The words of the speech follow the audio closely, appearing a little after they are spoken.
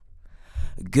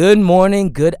Good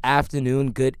morning, good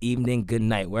afternoon, good evening, good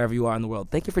night, wherever you are in the world.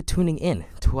 Thank you for tuning in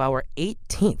to our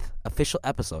 18th official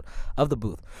episode of The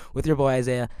Booth with your boy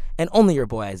Isaiah and only your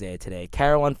boy Isaiah today.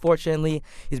 Caro, unfortunately,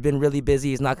 he's been really busy.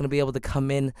 He's not going to be able to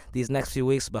come in these next few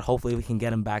weeks, but hopefully we can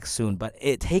get him back soon. But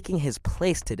taking his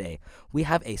place today, we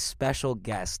have a special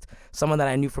guest, someone that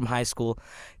I knew from high school.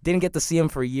 Didn't get to see him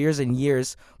for years and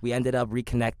years. We ended up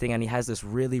reconnecting, and he has this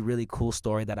really, really cool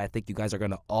story that I think you guys are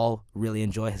going to all really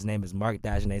enjoy. His name is Marc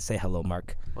Dagenais. Say hello,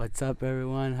 Marc. What's up,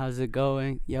 everyone? How's it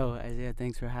going? Yo, Isaiah,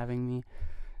 thanks for having me.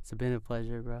 It's been a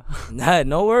pleasure, bro.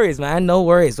 No worries, man. No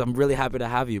worries. I'm really happy to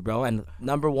have you, bro. And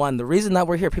number one, the reason that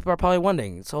we're here, people are probably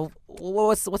wondering, so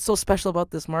what's so special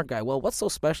about this Marc guy? Well, what's so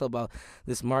special about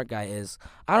this Marc guy is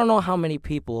I don't know how many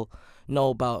people know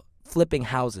about flipping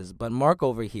houses, but Marc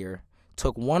over here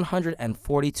took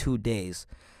 142 days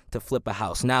to flip a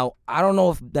house. Now, I don't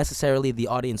know if necessarily the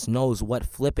audience knows what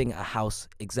flipping a house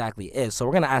exactly is, so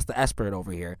we're going to ask the expert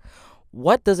over here.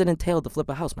 What does it entail to flip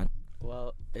a house, man?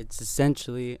 Well, it's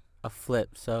essentially a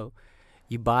flip. So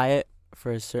you buy it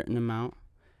for a certain amount,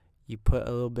 you put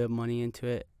a little bit of money into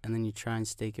it, and then you try and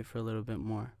stake it for a little bit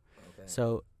more. Okay.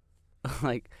 So,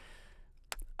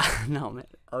 no, man.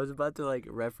 I was about to,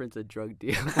 reference a drug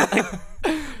deal.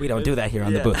 We don't do that here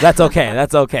on the booth. That's okay.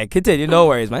 That's okay. Continue. No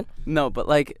worries, man. No, but,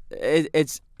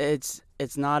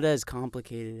 it's not as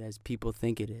complicated as people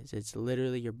think it is. It's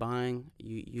literally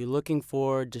you're looking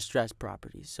for distressed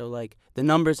properties. So, the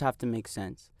numbers have to make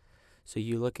sense. So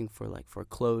you're looking for,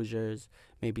 foreclosures,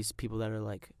 maybe people that are,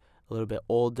 a little bit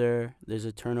older. There's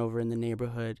a turnover in the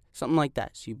neighborhood, something like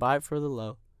that. So you buy it for the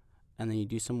low, and then you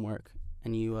do some work,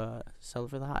 and you sell it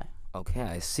for the high. Okay,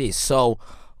 I see. So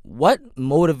what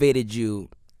motivated you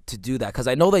to do that? Because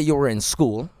I know that you were in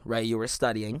school, right? You were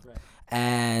studying. Right.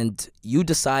 And you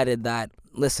decided that,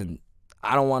 listen,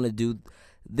 I don't want to do,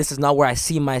 this is not where I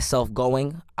see myself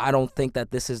going. I don't think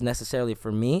that this is necessarily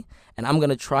for me. And I'm going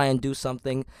to try and do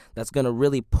something that's going to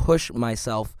really push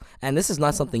myself. And this is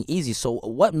not something easy. So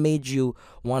what made you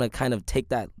want to kind of take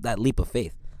that leap of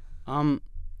faith?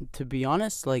 To be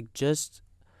honest,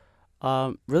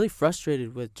 really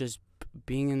frustrated with just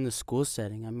being in the school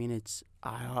setting. I mean,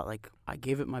 I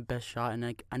gave it my best shot. And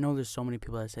I know there's so many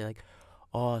people that say,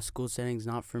 oh, school setting's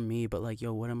not for me, but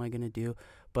what am I gonna do?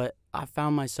 But I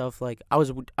found myself I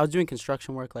was doing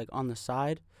construction work on the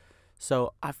side,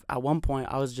 so at one point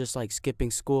I was just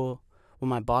skipping school. When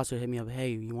my boss would hit me up, hey,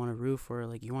 you want a roof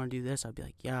or you want to do this? I'd be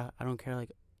like, yeah, I don't care.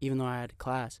 Even though I had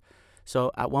class, so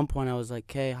at one point I was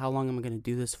like, hey, how long am I gonna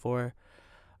do this for?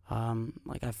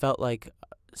 I felt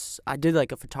I did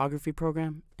a photography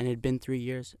program, and it had been 3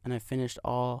 years, and I finished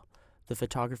all the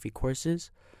photography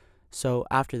courses. So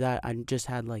after that, I just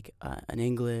had an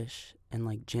English and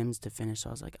gyms to finish. So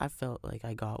I was I felt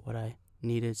I got what I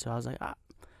needed. So I was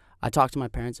I talked to my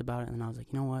parents about it, and I was you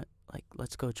know what,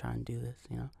 let's go try and do this.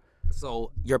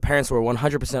 So your parents were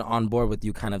 100% on board with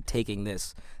you kind of taking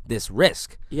this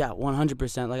risk. Yeah,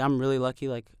 100%. I'm really lucky.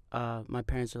 My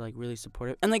parents are really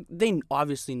supportive, and they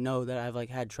obviously know that I've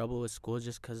had trouble with school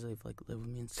just because they've lived with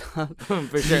me and stuff.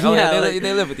 For sure. Oh yeah,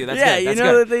 they live with you. That's good. That's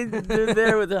good. They're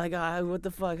there with what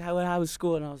the fuck? How was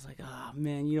school? And I was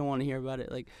man, you don't want to hear about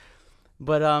it.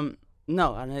 But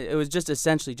no, and it was just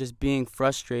essentially just being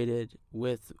frustrated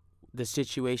with the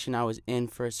situation I was in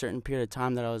for a certain period of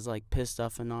time that I was pissed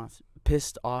off enough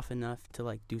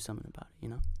to do something about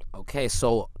it. Okay,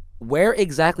 so where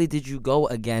exactly did you go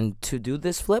again to do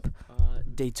this flip?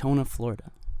 Daytona,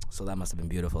 Florida. So that must have been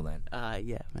beautiful then.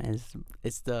 Yeah, man.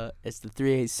 It's the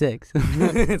 386.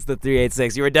 It's the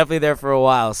 386. You were definitely there for a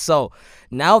while. So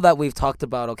now that we've talked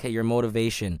about your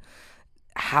motivation,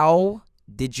 how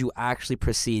did you actually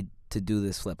proceed to do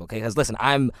this flip? Okay, because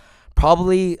I'm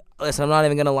not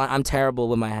even gonna lie. I'm terrible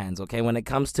with my hands. Okay, when it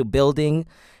comes to building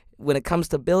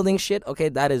shit, okay,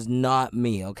 that is not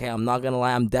me, okay? I'm not going to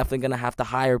lie. I'm definitely going to have to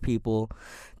hire people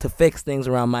to fix things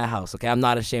around my house, okay? I'm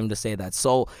not ashamed to say that.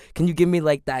 So can you give me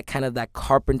that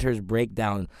carpenter's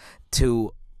breakdown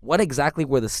to what exactly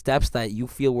were the steps that you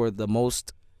feel were the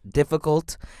most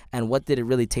difficult, and what did it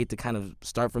really take to kind of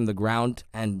start from the ground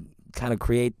and kind of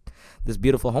create this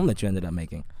beautiful home that you ended up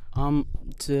making?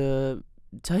 To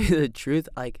tell you the truth,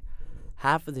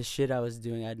 half of the shit I was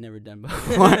doing I'd never done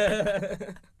before.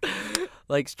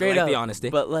 Straight up. The honesty.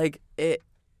 But it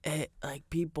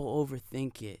people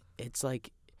overthink it. It's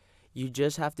you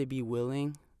just have to be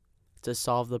willing to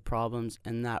solve the problems,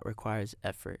 and that requires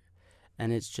effort.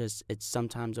 And it's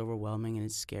sometimes overwhelming and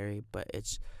it's scary, but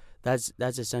that's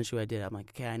essentially what I did. I'm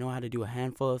okay, I know how to do a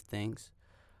handful of things.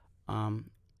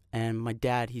 And my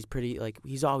dad, he's pretty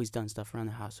he's always done stuff around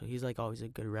the house, so he's always a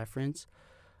good reference.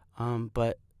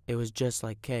 But it was just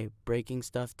like, okay, breaking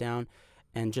stuff down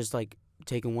and just like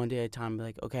taking one day at a time. Be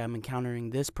like, okay, I'm encountering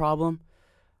this problem.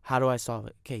 How do I solve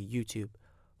it? Okay, YouTube,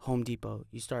 Home Depot.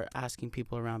 You start asking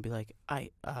people around. Be like, I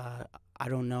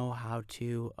don't know how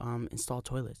to install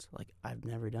toilets. Like, I've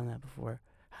never done that before.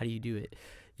 How do you do it?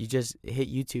 You just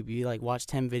hit YouTube. You like watch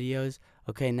 10 videos.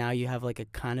 Okay, now you have like a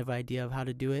kind of idea of how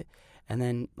to do it, and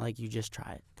then like you just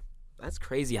try it. That's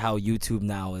crazy how YouTube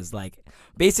now is like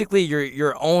basically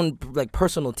your own like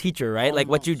personal teacher, right? Like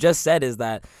what you just said is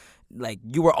that like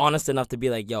you were honest enough to be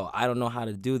like, yo, I don't know how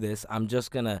to do this. I'm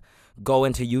just gonna go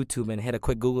into YouTube and hit a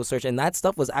quick Google search, and that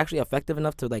stuff was actually effective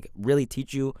enough to like really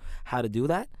teach you how to do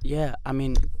that. Yeah, I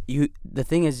mean, the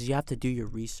thing is you have to do your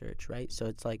research, right? So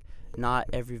it's like not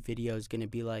every video is gonna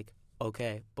be like,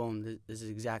 okay, boom, this is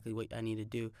exactly what I need to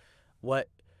do. What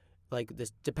like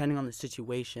this depending on the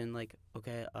situation, like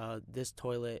okay, this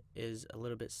toilet is a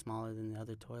little bit smaller than the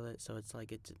other toilet, so it's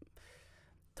like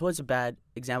toilet's a bad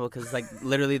example because like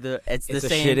literally it's the It's a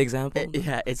same shit example.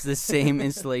 yeah, it's the same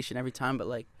installation every time, but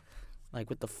like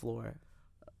with the floor,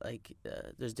 like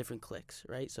there's different clicks,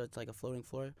 right? So it's like a floating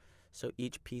floor, so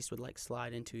each piece would like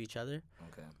slide into each other.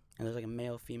 Okay. And there's like a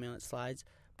male, female, it slides,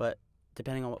 but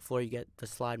depending on what floor you get, the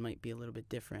slide might be a little bit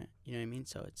different. You know what I mean?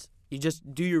 So it's you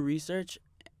just do your research,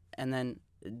 and then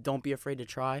don't be afraid to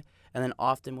try. And then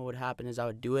often what would happen is I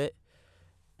would do it,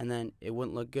 and then it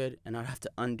wouldn't look good, and I'd have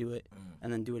to undo it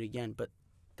and then do it again. But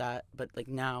like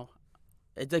now,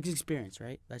 it's like experience,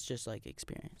 right? That's just like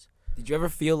experience. Did you ever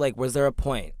feel like was there a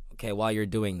point, okay, while you're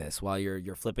doing this, while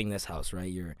you're flipping this house,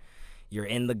 right? You're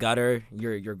in the gutter,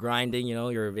 you're grinding, you know,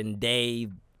 you're in day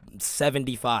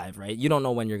 75, right? You don't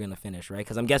know when you're going to finish, right?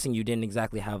 Cuz I'm guessing you didn't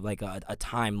exactly have like a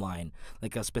timeline,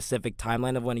 like a specific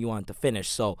timeline of when you wanted to finish.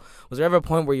 So, was there ever a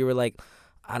point where you were like,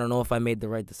 I don't know if I made the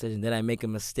right decision. Did I make a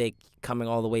mistake coming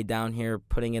all the way down here,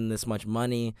 putting in this much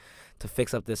money to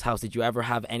fix up this house? Did you ever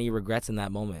have any regrets in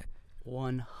that moment?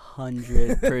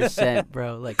 100%,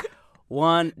 bro. Like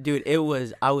dude,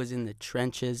 I was in the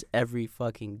trenches every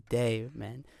fucking day,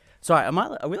 man. Sorry,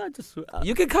 are we allowed to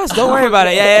You can cuss. Don't worry about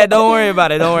it. Yeah, don't worry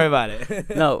about it. Don't worry about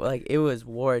it. No, like it was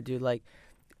war, dude. Like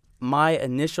my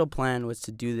initial plan was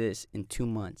to do this in 2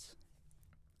 months.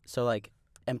 So like,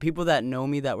 and people that know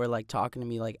me that were like talking to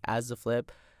me like as the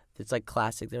flip, it's like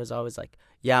classic. There was always like,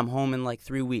 yeah, I'm home in like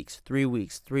 3 weeks, 3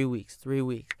 weeks, 3 weeks, 3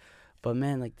 weeks. But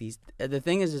man, like the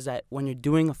thing is that when you're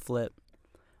doing a flip,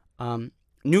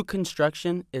 new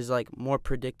construction is like more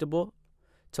predictable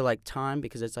to like time,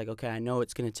 because it's like, okay, I know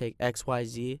it's gonna take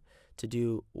XYZ to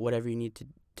do whatever you need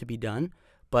to be done.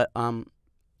 But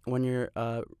when you're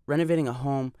renovating a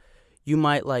home, you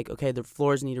might like, okay, the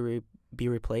floors need to be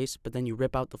replaced, but then you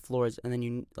rip out the floors, and then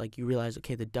you realize,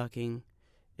 okay, the ducting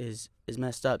is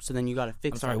messed up, so then you gotta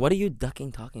fix. I'm sorry, what are you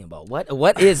talking about?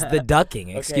 What is the ducking?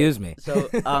 Excuse me. So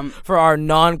for our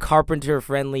non-carpenter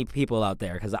friendly people out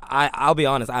there, because I'll be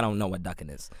honest, I don't know what ducking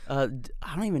is. I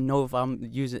don't even know if I'm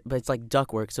using, but it's like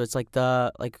ductwork. So it's like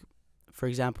for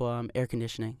example, air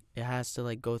conditioning. It has to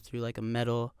like go through like a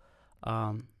metal,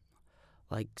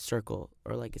 like circle,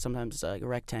 or like sometimes it's like a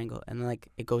rectangle, and then like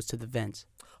it goes to the vents.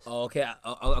 Oh, okay.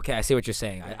 Okay, I see what you're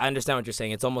saying. I understand what you're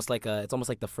saying. It's almost like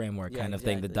the framework kind of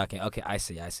thing, the ducking. Okay, I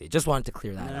see. Just wanted to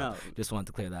clear that up. Just wanted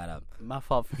to clear that up. My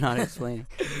fault for not explaining.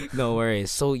 No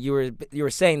worries. So you were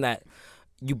saying that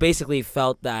you basically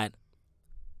felt that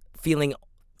feeling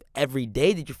every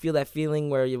day. Did you feel that feeling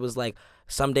where it was like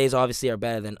some days obviously are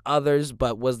better than others,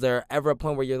 but was there ever a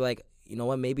point where you're like, you know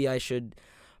what, maybe I should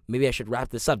wrap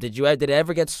this up? Did it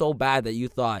ever get so bad that you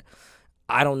thought,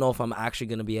 I don't know if I'm actually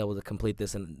going to be able to complete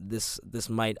this, and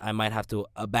I might have to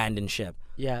abandon ship?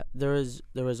 Yeah, there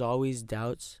was always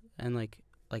doubts, and like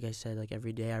I said, like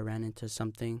every day I ran into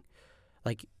something.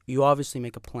 Like you obviously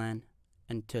make a plan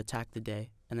and to attack the day,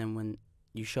 and then when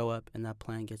you show up and that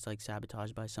plan gets like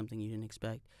sabotaged by something you didn't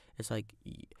expect, it's like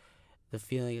the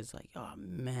feeling is like, oh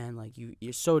man, like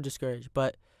you're so discouraged.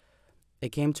 But it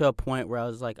came to a point where I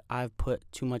was like, I've put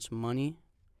too much money,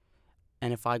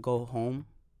 and if I go home,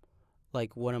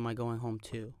 like, what am I going home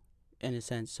to, in a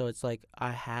sense? So it's like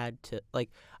I had to, like,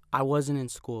 I wasn't in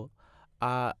school.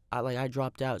 I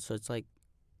dropped out. So it's like,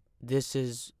 this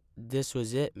was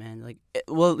it, man. Like,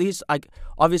 well, at least, like,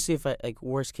 obviously, if I, like,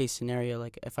 worst case scenario,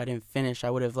 like, if I didn't finish, I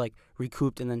would have, like,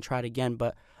 recouped and then tried again.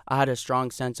 But I had a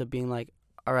strong sense of being like,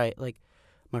 all right, like,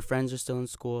 my friends are still in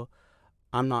school.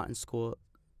 I'm not in school.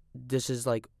 This is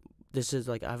like,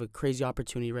 I have a crazy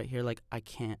opportunity right here. Like, I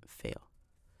can't fail.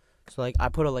 So, like, I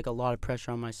put a lot of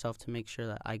pressure on myself to make sure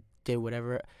that I did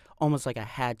whatever, almost like I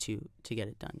had to get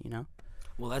it done, you know?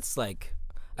 Well, that's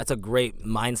a great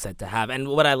mindset to have. And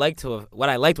what I liked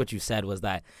what you said was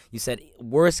that you said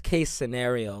worst case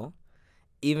scenario,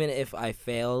 even if I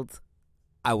failed,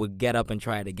 I would get up and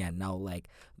try it again.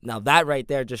 Now that right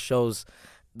there just shows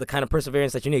the kind of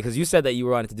perseverance that you need, because you said that you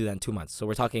were wanting to do that in 2 months. So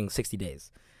we're talking 60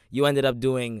 days. You ended up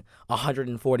doing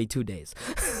 142 days.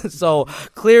 So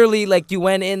clearly, like, you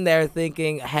went in there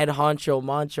thinking head honcho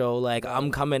mancho, like,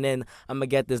 I'm coming in, I'm going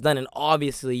to get this done. And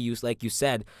obviously, like you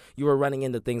said, you were running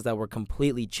into things that were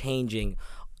completely changing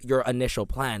your initial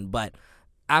plan. But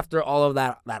after all of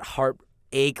that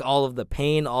heartache, all of the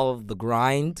pain, all of the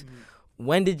grind,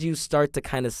 when did you start to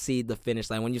kind of see the finish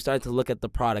line? When you started to look at the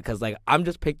product? Because, like, I'm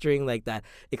just picturing, like, that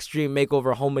Extreme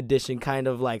Makeover Home Edition kind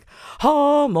of, like,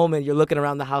 moment. You're looking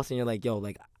around the house and you're like, yo,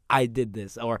 like, I did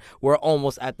this. Or we're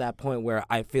almost at that point where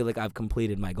I feel like I've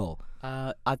completed my goal.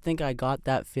 I think I got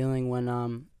that feeling when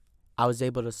I was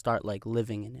able to start, like,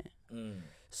 living in it.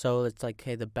 So it's like,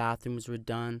 hey, the bathrooms were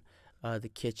done.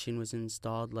 The kitchen was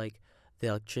installed. Like, the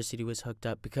electricity was hooked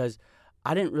up. Because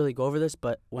I didn't really go over this,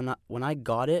 but when I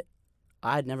got it,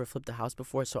 I had never flipped a house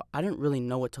before, so I didn't really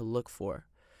know what to look for.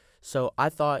 So I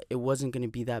thought it wasn't going to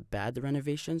be that bad, the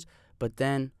renovations. But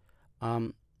then,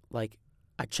 like,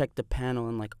 I checked the panel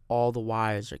and, like, all the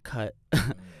wires are cut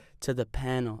to the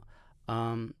panel.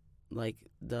 Like,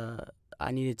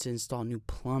 I needed to install new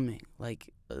plumbing.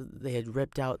 Like, they had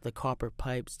ripped out the copper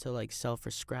pipes to, like, sell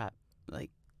for scrap. Like,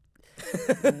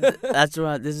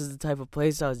 this is the type of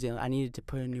place I was dealing with. I needed to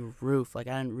put a new roof. Like,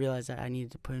 I didn't realize that I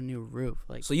needed to put a new roof.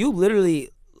 Like, so you literally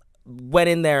went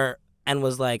in there and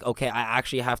was like, okay, I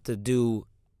actually have to do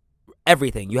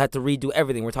everything. You had to redo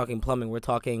everything. We're talking plumbing. We're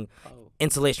talking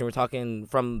insulation. We're talking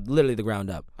from literally the ground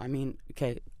up. I mean,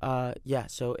 okay, yeah.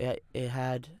 So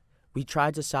we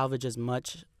tried to salvage as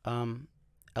much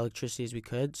electricity as we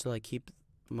could, so, like, keep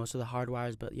most of the hard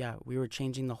wires. But yeah, we were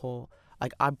changing the whole.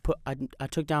 Like, I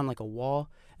took down, like, a wall,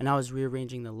 and I was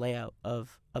rearranging the layout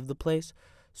of the place.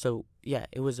 So yeah,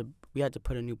 we had to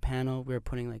put a new panel. We were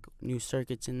putting, like, new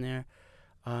circuits in there.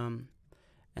 And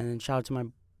then shout out to my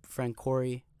friend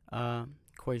Corey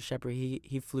Shepard.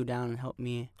 He flew down and helped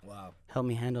me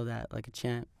handle that like a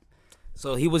champ.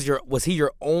 So was he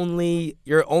your only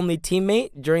teammate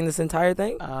during this entire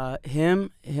thing?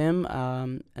 Him,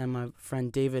 and my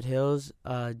friend David Hills,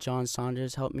 John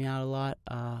Saunders helped me out a lot.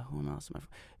 Who else?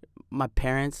 My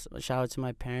parents. Shout out to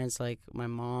my parents. Like, my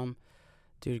mom,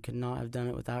 dude, could not have done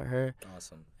it without her.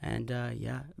 Awesome. And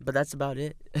yeah, but that's about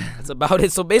it. That's about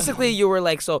it. So basically, you were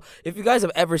like, so if you guys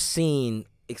have ever seen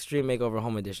Extreme Makeover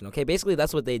Home Edition, okay, basically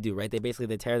that's what they do, right?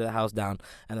 They tear the house down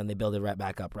and then they build it right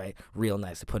back up, right? Real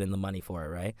nice. They put in the money for it,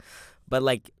 right? But,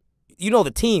 like, you know,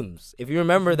 the teams. If you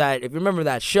remember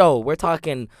that show, we're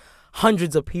talking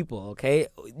hundreds of people, okay?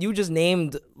 You just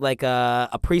named, like,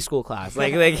 a preschool class.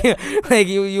 Like like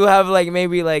you have, like,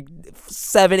 maybe, like,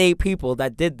 7-8 people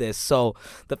that did this. So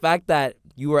the fact that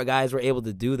you guys were able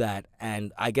to do that,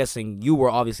 and I guessing you were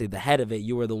obviously the head of it,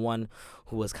 you were the one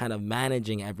who was kind of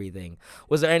managing everything.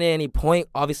 Was there any point,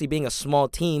 obviously being a small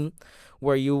team,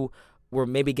 where you were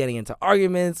maybe getting into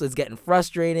arguments, it's getting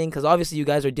frustrating? Because obviously you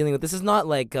guys are dealing with, this is not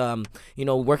like,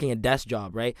 working a desk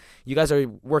job, right? You guys are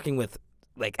working with,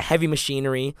 like, heavy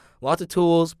machinery, lots of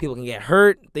tools, people can get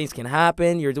hurt, things can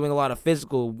happen, you're doing a lot of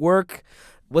physical work.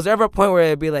 Was there ever a point where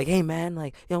it'd be like, hey, man,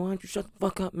 like, yo, why don't you shut the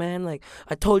fuck up, man? Like,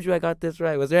 I told you I got this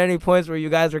right. Was there any points where you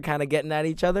guys were kind of getting at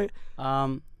each other?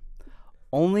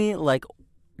 Only, like,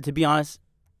 to be honest,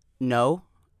 no,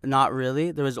 not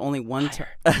really. There was only one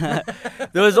time.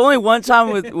 There was only one time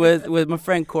with my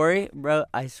friend Corey, bro.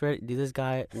 I swear, dude, this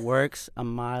guy works a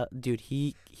mile. Dude,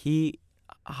 he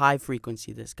high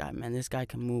frequency. This guy, man, this guy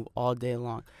can move all day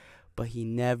long, but he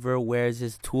never wears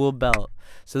his tool belt.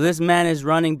 So this man is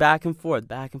running back and forth,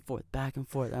 back and forth, back and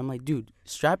forth. I'm like, dude,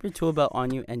 strap your tool belt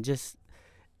on you and just.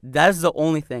 That's the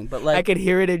only thing. But, like, I could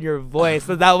hear it in your voice.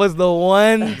 So that was the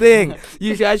one thing.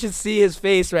 I should see his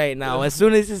face right now. As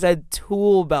soon as he said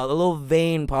tool belt, a little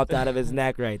vein popped out of his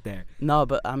neck right there. No,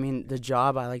 but I mean, the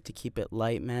job, I like to keep it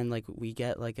light, man. Like, we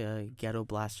get, like, a Ghetto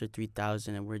Blaster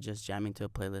 3000 and we're just jamming to a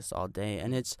playlist all day.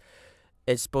 And it's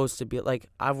supposed to be, like,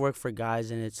 I've worked for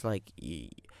guys and it's like, you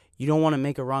don't want to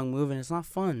make a wrong move and it's not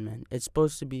fun, man. It's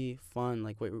supposed to be fun.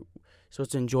 Like,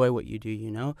 supposed to enjoy what you do,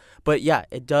 you know? But yeah,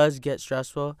 it does get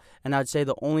stressful. And I'd say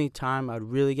the only time I'd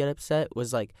really get upset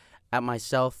was, like, at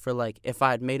myself for, like, if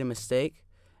I had made a mistake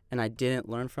and I didn't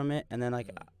learn from it, and then,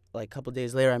 like a couple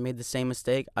days later I made the same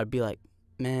mistake, I'd be like,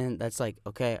 man, that's, like,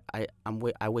 okay,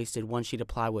 I wasted one sheet of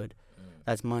plywood.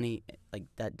 That's money. Like,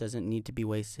 that doesn't need to be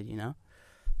wasted, you know?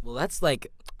 Well, that's,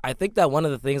 like, I think that one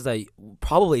of the things that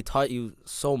probably taught you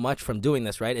so much from doing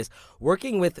this, right, is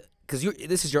working with because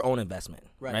this is your own investment,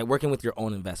 Right. right? Working with your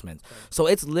own investments. Right. So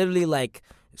it's literally like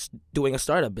doing a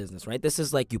startup business, right? This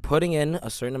is like you putting in a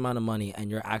certain amount of money and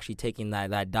you're actually taking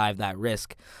that dive, that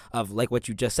risk of like what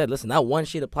you just said. Listen, that one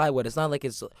sheet of plywood, it's not like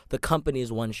it's the company's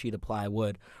one sheet of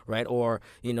plywood, right? Or,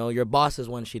 your boss's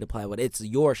one sheet of plywood. It's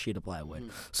your sheet of plywood.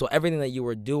 So everything that you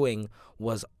were doing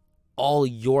was all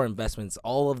your investments.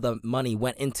 All of the money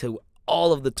went into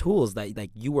all of the tools that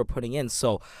like you were putting in.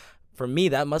 So for me,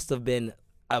 that must have been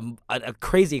a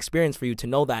crazy experience for you to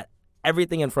know that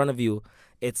everything in front of you,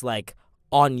 it's like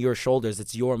on your shoulders.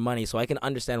 It's your money. So I can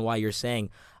understand why you're saying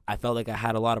I felt like I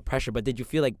had a lot of pressure. But did you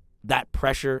feel like that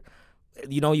pressure,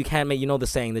 you can't make, the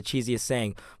saying, the cheesiest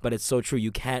saying, but it's so true.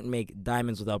 You can't make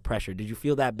diamonds without pressure. Did you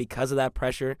feel that because of that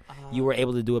pressure, you were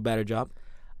able to do a better job?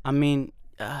 I mean,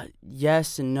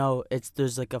 yes and no.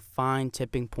 There's like a fine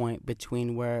tipping point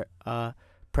between where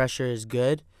pressure is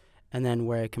good and then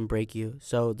where it can break you.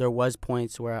 So there was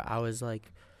points where I was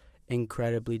like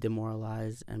incredibly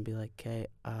demoralized and be like, okay,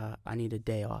 I need a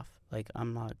day off. Like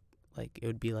I'm not, like it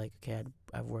would be like, okay,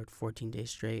 I've worked 14 days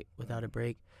straight without a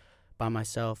break by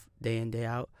myself, day in, day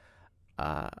out.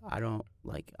 I don't,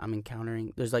 like, I'm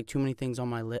encountering, there's like too many things on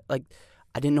my list. Like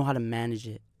I didn't know how to manage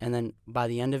it. And then by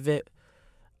the end of it,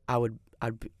 I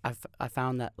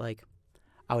found that like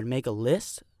I would make a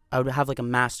list. I would have like a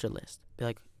master list, be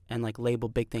like, and like label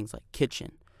big things like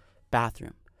kitchen,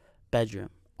 bathroom, bedroom,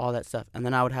 all that stuff. And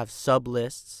then I would have sub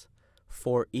lists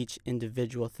for each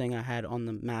individual thing I had on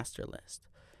the master list.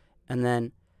 And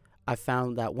then I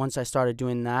found that once I started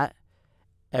doing that,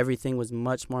 everything was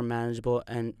much more manageable.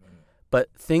 But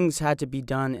things had to be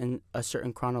done in a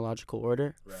certain chronological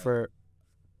order for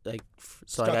like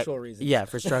Structural reasons. Yeah,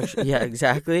 for structure. Yeah,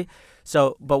 exactly.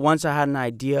 So, but once I had an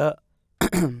idea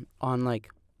on like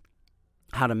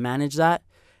how to manage that,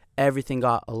 everything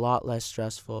got a lot less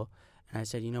stressful. And I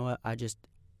said, you know what?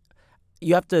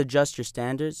 You have to adjust your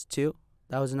standards too.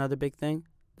 That was another big thing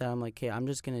that I'm like, hey,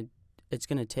 it's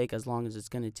going to take as long as it's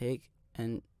going to take.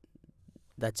 And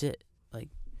that's it. Like,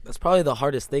 that's probably the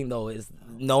hardest thing though, is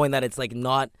knowing that it's like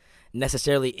not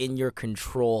necessarily in your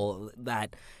control,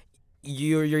 that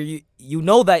you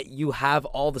know that you have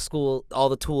all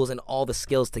the tools and all the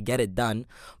skills to get it done,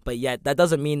 but yet that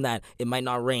doesn't mean that it might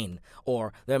not rain,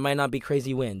 or there might not be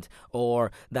crazy wind,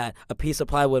 or that a piece of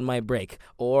plywood might break,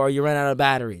 or you run out of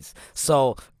batteries.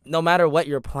 So no matter what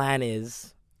your plan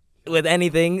is with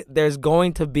anything, there's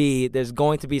going to be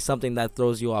something that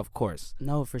throws you off course.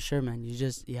 No, for sure, man.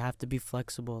 You have to be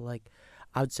flexible. Like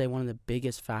I would say one of the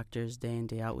biggest factors day in,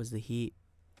 day out was the heat.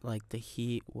 Like the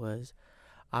heat was,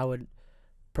 I would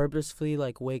purposefully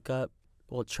like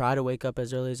try to wake up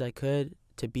as early as I could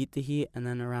to beat the heat, and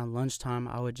then around lunchtime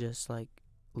I would just like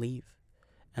leave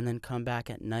and then come back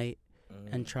at night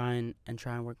and try and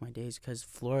work my days, because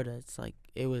Florida, it's like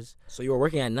it was. So you were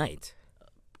working at night?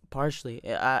 Partially.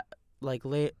 I like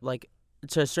late, like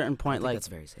to a certain point. I think like that's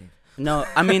very safe. No,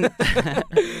 I mean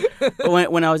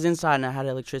when I was inside and I had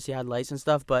electricity, I had lights and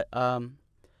stuff, but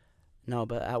no,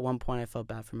 but at one point I felt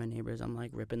bad for my neighbors. I'm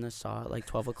like ripping the saw at like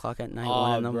 12 o'clock at night. Oh,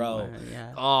 1 in the bro. morning.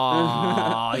 Yeah.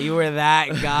 Oh, you were that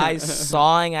guy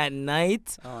sawing at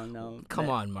night? Oh, no. Come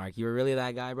on, Mark. You were really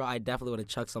that guy, bro? I definitely would have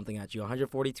chucked something at you.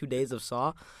 142 days of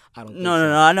saw? I don't think No,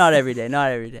 so. not every day.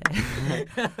 Not every day.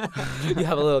 You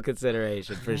have a little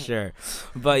consideration for sure.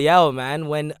 But, yo, man,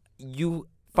 when you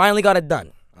finally got it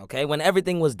done, okay, when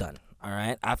everything was done, all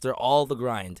right, after all the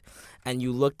grind, and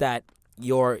you looked at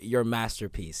your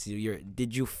masterpiece,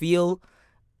 did you feel,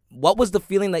 what was the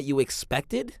feeling that you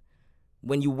expected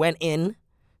when you went in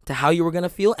to how you were going to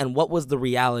feel, and what was the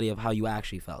reality of how you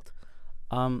actually felt?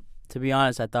 To be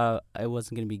honest, I thought it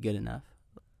wasn't going to be good enough.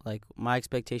 Like, my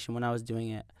expectation when I was doing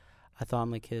it, I thought,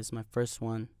 I'm like, hey, this is my first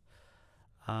one.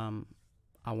 I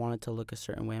want it to look a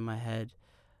certain way in my head.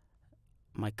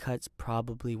 My cuts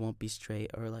probably won't be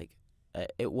straight, or like,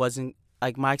 it wasn't,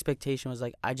 like, my expectation was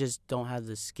like, I just don't have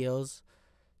the skills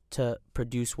to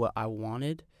produce what I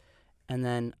wanted. And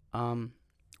then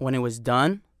when it was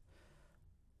done,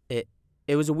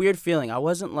 it was a weird feeling. I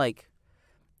wasn't like,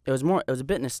 it was a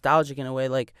bit nostalgic in a way,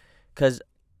 like, because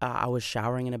I was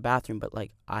showering in a bathroom, but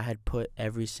like I had put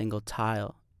every single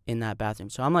tile in that bathroom.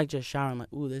 So I'm like just showering,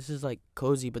 like, ooh, this is like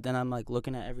cozy, but then I'm like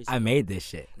looking at every single, I made this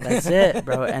shit. That's it,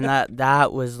 bro. And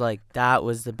that was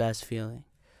the best feeling.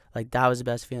 Like, that was the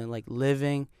best feeling, like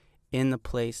living in the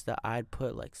place that I'd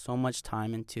put like so much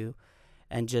time into,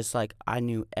 and just like I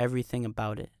knew everything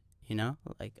about it, you know?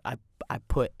 Like I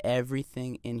put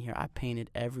everything in here. I painted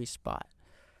every spot.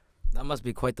 That must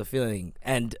be quite the feeling.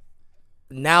 And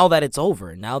now that it's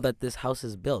over, now that this house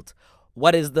is built,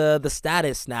 what is the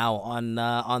status now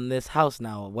on this house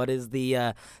now? What is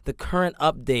the current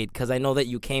update? Because I know that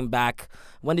you came back.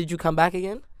 When did you come back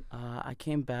again? I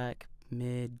came back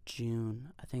mid-June.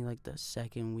 I think like the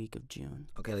second week of June.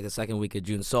 Okay, like the second week of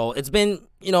June. So it's been,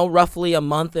 roughly a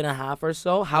month and a half or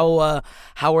so. How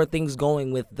are things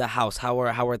going with the house? How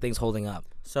are things holding up?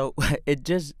 So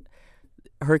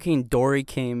Hurricane Dory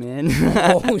came in.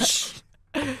 Oh,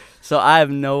 So I have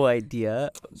no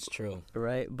idea. It's true.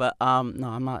 Right? But no,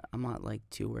 I'm not like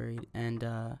too worried. And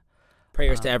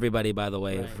Prayers to everybody, by the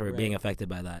way, right, for right. being affected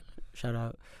by that. Shout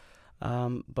out.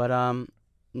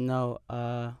 No,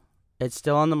 it's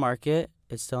still on the market.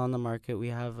 We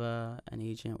have an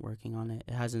agent working on it.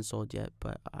 It hasn't sold yet,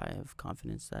 but I have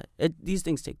confidence that these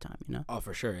things take time, Oh,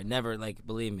 for sure. It never,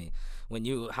 believe me,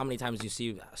 how many times you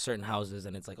see certain houses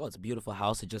and it's like, oh, it's a beautiful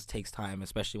house. It just takes time,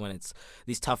 especially when it's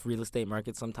these tough real estate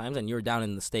markets sometimes. And you're down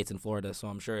in the States in Florida, so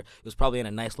I'm sure it was probably in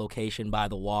a nice location by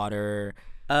the water.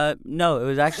 No, it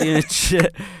was actually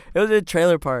it was a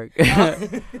trailer park.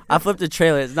 I flipped a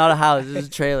trailer. It's not a house. It's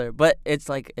a trailer, but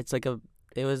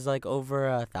it was like over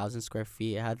 1,000 square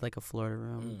feet. It had like a Florida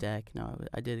room, deck. No,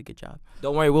 I did a good job.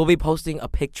 Don't worry, we'll be posting a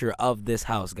picture of this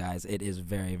house, guys. It is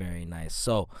very, very nice.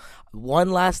 So,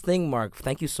 one last thing, Marc.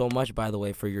 Thank you so much, by the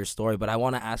way, for your story. But I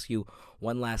want to ask you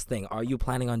one last thing. Are you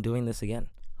planning on doing this again?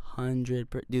 100%. Dude,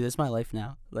 this is my life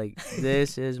now. Like,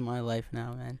 this is my life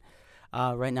now, man.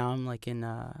 Right now I'm like in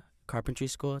carpentry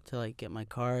school to like get my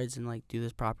cards and like do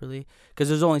this properly, because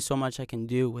there's only so much I can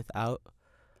do without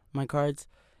my cards.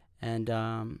 And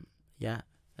in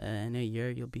a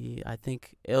year I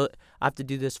have to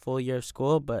do this full year of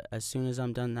school, but as soon as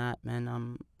I'm done that, man,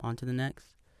 I'm on to the next.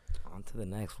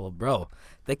 Well, bro,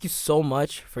 thank you so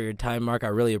much for your time, Marc. I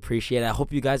really appreciate it. I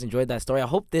hope you guys enjoyed that story. I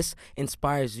hope this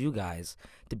inspires you guys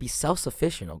to be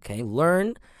self-sufficient, okay?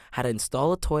 Learn how to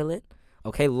install a toilet,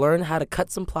 okay? Learn how to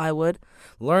cut some plywood.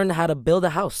 Learn how to build a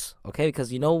house, okay?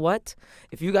 Because you know what?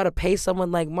 If you got to pay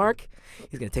someone like Marc,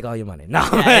 he's going to take all your money. No,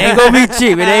 it ain't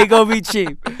going to be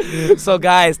cheap. So,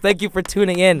 guys, thank you for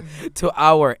tuning in to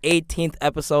our 18th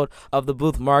episode of The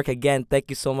Booth. Marc, again, thank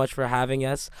you so much for having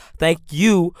us. Thank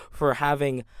me for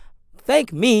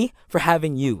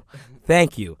having you.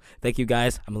 Thank you. Thank you,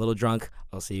 guys. I'm a little drunk.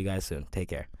 I'll see you guys soon. Take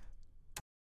care.